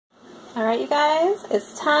Alright you guys,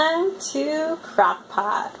 it's time to crock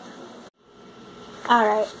pot.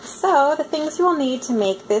 Alright, so the things you will need to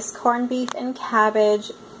make this corned beef and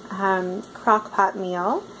cabbage crock pot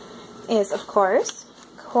meal is, of course,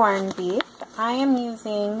 corned beef. I am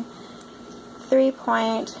using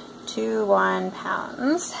 3.21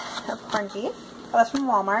 pounds of corned beef. Oh, that's from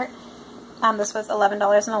Walmart. This was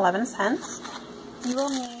 $11.11. You will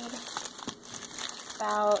need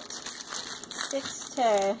about 6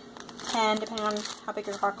 to 10, depending on how big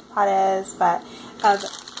your crock pot is, but of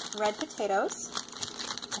red potatoes.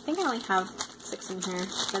 I think I only have 6 in here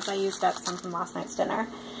because I used up some from last night's dinner.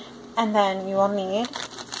 And then you will need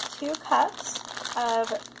 2 cups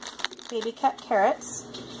of baby cut carrots.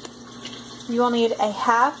 You will need a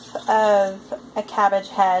half of a cabbage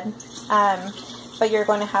head, but you're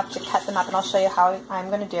going to have to cut them up, and I'll show you how I'm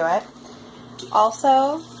going to do it.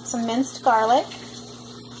 Also, some minced garlic,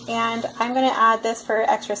 and I'm going to add this for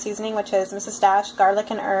extra seasoning, which is Mrs. Dash garlic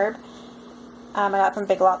and herb. I got from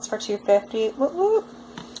Big Lots for $2.50. Woo woo.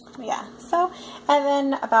 Yeah, so, and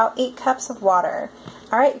then about 8 cups of water.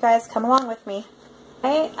 Alright, you guys, come along with me.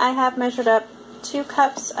 Okay, I have measured up 2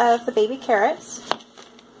 cups of the baby carrots.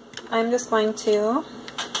 I'm just going to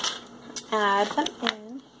add them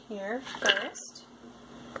in here first.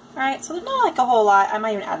 Alright, so there's not like a whole lot. I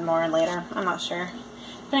might even add more later. I'm not sure.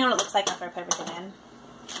 Depending on what it looks like after I put everything in.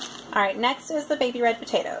 Alright, next is the baby red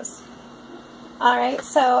potatoes. Alright,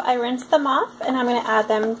 so I rinsed them off and I'm going to add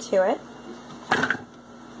them to it.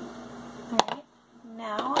 Alright,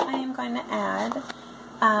 now I am going to add,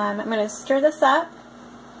 I'm going to stir this up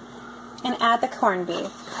and add the corned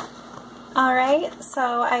beef. Alright,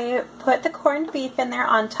 so I put the corned beef in there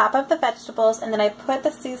on top of the vegetables, and then I put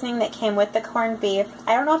the seasoning that came with the corned beef.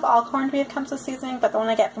 I don't know if all corned beef comes with seasoning, but the one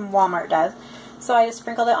I get from Walmart does. So I just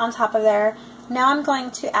sprinkled it on top of there. Now I'm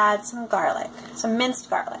going to add some garlic, some minced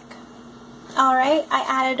garlic. Alright, I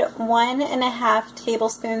added 1.5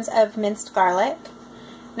 tablespoons of minced garlic.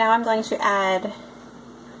 Now I'm going to add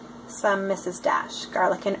some Mrs. Dash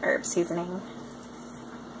garlic and herb seasoning.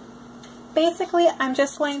 Basically, I'm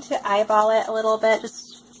just going to eyeball it a little bit,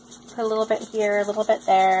 just put a little bit here, a little bit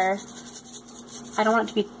there. I don't want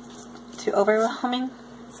it to be too overwhelming,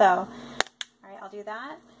 so, alright, I'll do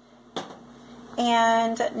that.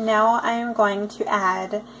 And now I'm going to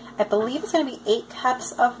add, I believe it's going to be 8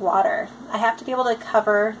 cups of water. I have to be able to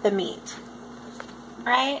cover the meat.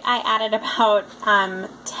 Alright, I added about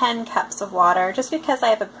 10 cups of water, just because I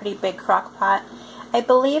have a pretty big crock pot. I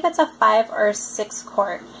believe it's a 5 or 6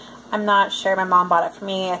 quart. I'm not sure. My mom bought it for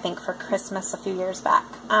me, I think, for Christmas a few years back.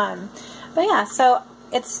 But yeah, so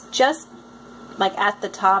it's just like at the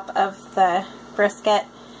top of the brisket.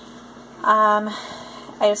 I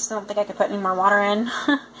just don't think I could put any more water in.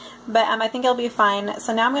 But I think it'll be fine.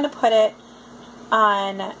 So now I'm going to put it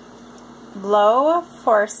on low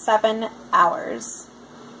for 7 hours.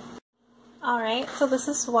 Alright, so this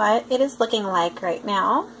is what it is looking like right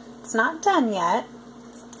now. It's not done yet,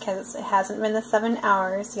 because it hasn't been the 7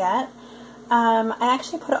 hours yet. I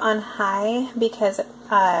actually put it on high because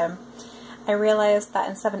I realized that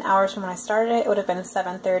in 7 hours from when I started it would have been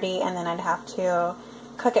 7:30, and then I'd have to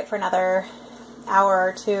cook it for another hour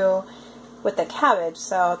or 2 with the cabbage,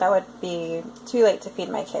 so that would be too late to feed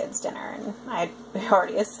my kids dinner, and I'd be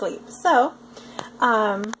already asleep. So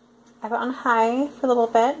I put it on high for a little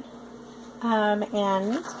bit,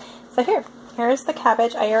 and so here's the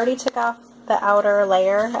cabbage. I already took off the outer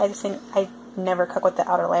layer. I never cook with the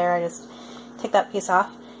outer layer. I just take that piece off,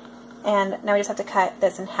 and now we just have to cut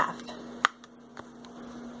this in half.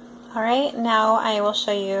 Alright, now I will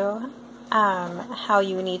show you how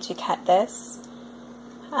you need to cut this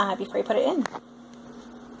before you put it in.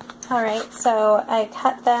 Alright, so I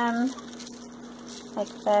cut them like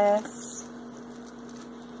this,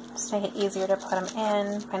 just to make it easier to put them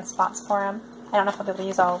in, find spots for them. I don't know if I'll be able to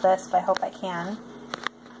use all of this, but I hope I can.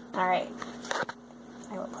 Alright,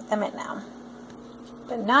 I will put them in now.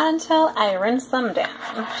 But not until I rinse them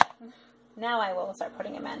down. Now I will start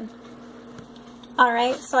putting them in.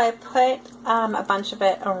 Alright, so I put a bunch of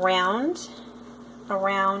it around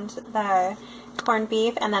the corned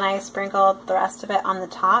beef, and then I sprinkled the rest of it on the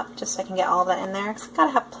top, just so I can get all of it in there, because I've got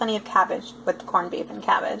to have plenty of cabbage with corned beef and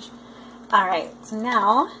cabbage. Alright, so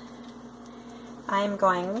now I'm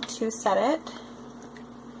going to set it.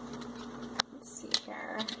 Let's see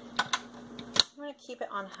here. I'm going to keep it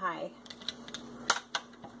on high.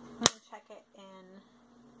 I'm going to check it in.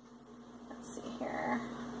 Let's see here.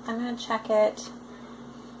 I'm going to check it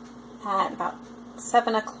at about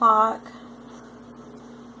 7 o'clock.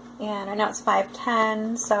 And right now it's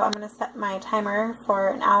 5:10, so I'm going to set my timer for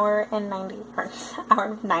an hour and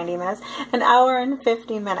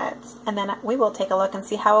 50 minutes, and then we will take a look and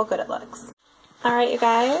see how good it looks. Alright, you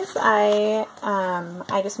guys, I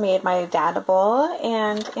just made my dad bowl,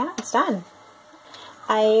 and yeah, it's done.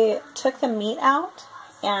 I took the meat out,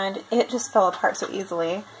 and it just fell apart so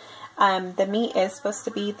easily. The meat is supposed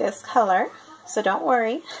to be this color, so don't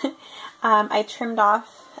worry. I trimmed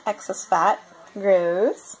off excess fat,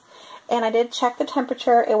 gross. And I did check the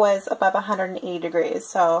temperature. It was above 180 degrees.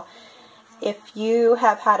 So if you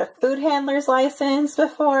have had a food handler's license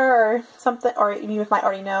before or something, or you might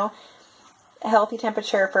already know, a healthy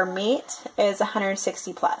temperature for meat is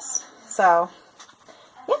 160 plus. So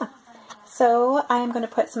yeah. So I'm going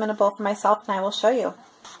to put some in a bowl for myself and I will show you.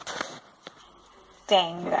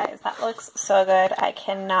 Dang, you guys, that looks so good. I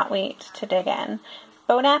cannot wait to dig in.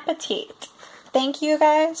 Bon appetit. Thank you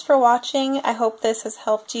guys for watching. I hope this has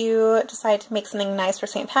helped you decide to make something nice for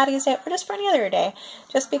St. Patty's Day or just for any other day.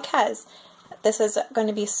 Just because this is going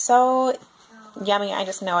to be so yummy, I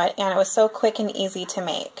just know it. And it was so quick and easy to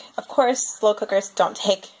make. Of course, slow cookers don't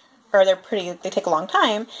take, or they take a long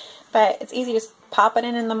time. But it's easy to just pop it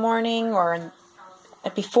in the morning or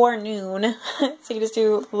before noon. So you just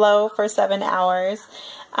do low for 7 hours.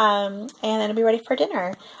 And then it'll be ready for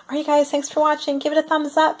dinner. Alright, you guys, thanks for watching. Give it a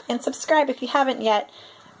thumbs up and subscribe if you haven't yet.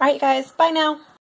 Alright, you guys, bye now.